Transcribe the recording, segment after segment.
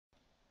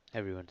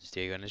Everyone, it's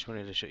Diego, and I just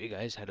wanted to show you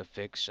guys how to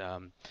fix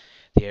the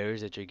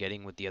errors that you're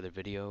getting with the other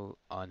video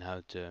on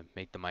how to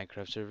make the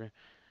Minecraft server.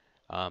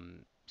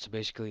 So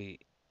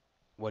basically,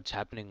 what's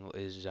happening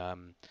is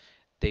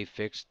they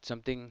fixed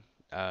something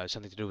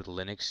to do with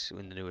Linux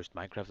in the newest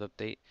Minecraft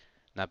update,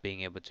 not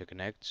being able to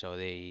connect, so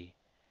they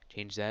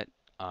changed that.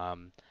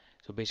 Um,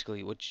 so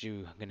basically, what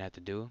you're gonna have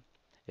to do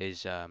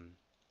is the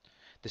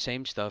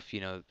same stuff,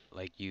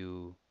 like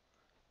you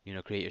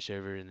create your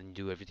server and then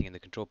do everything in the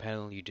control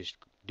panel. You just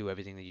do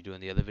everything that you do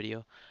in the other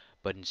video,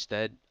 but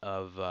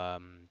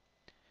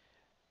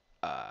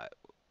uh,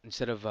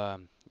 instead of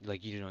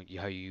like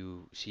how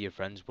you see your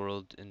friend's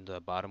world in the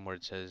bottom where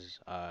it says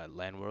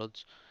LAN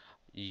worlds,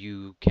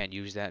 you can't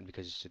use that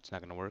because it's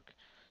not gonna work.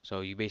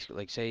 So you basically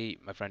like say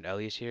my friend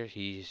Elias here,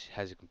 he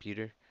has a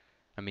computer.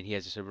 I mean, he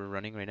has a server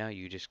running right now.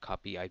 You just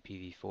copy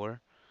IPv4,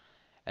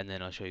 and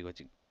then I'll show you what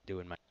to do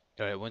in my.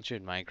 Alright, once you're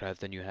in Minecraft,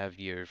 then you have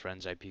your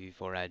friend's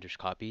IPv4 address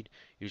copied.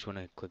 You just want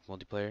to click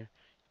multiplayer.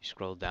 You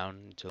scroll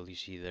down until you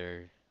see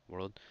their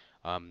world.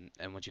 And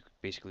once you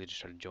basically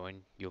just try to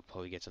join, you'll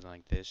probably get something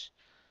like this.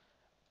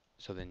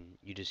 So then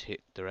you just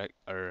hit direct,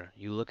 or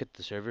you look at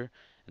the server,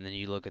 and then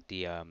you look at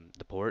the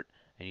port,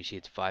 and you see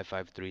it's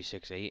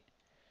 55368.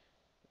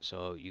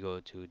 So you go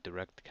to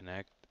direct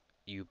connect.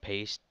 You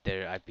paste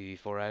their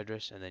IPv4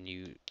 address, and then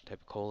you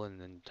type colon,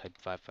 and then type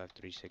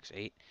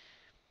 55368,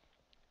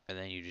 and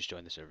then you just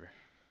join the server.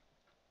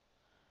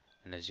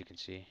 And as you can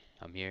see,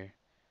 I'm here,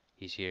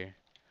 he's here,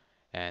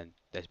 and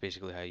that's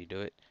basically how you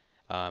do it.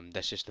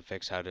 That's just to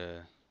fix how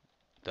to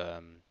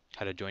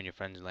join your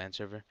friend's LAN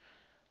server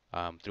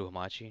through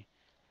Hamachi.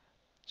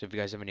 So if you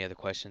guys have any other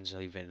questions,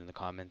 leave it in the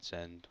comments,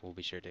 and I'll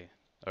be sure to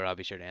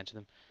answer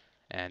them.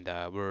 And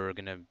we're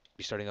gonna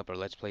be starting up our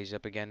Let's Plays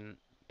up again,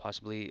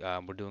 possibly.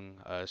 We're doing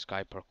a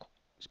Sky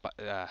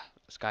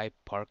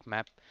Park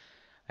map,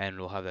 and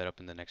we'll have that up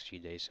in the next few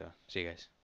days. So see you guys.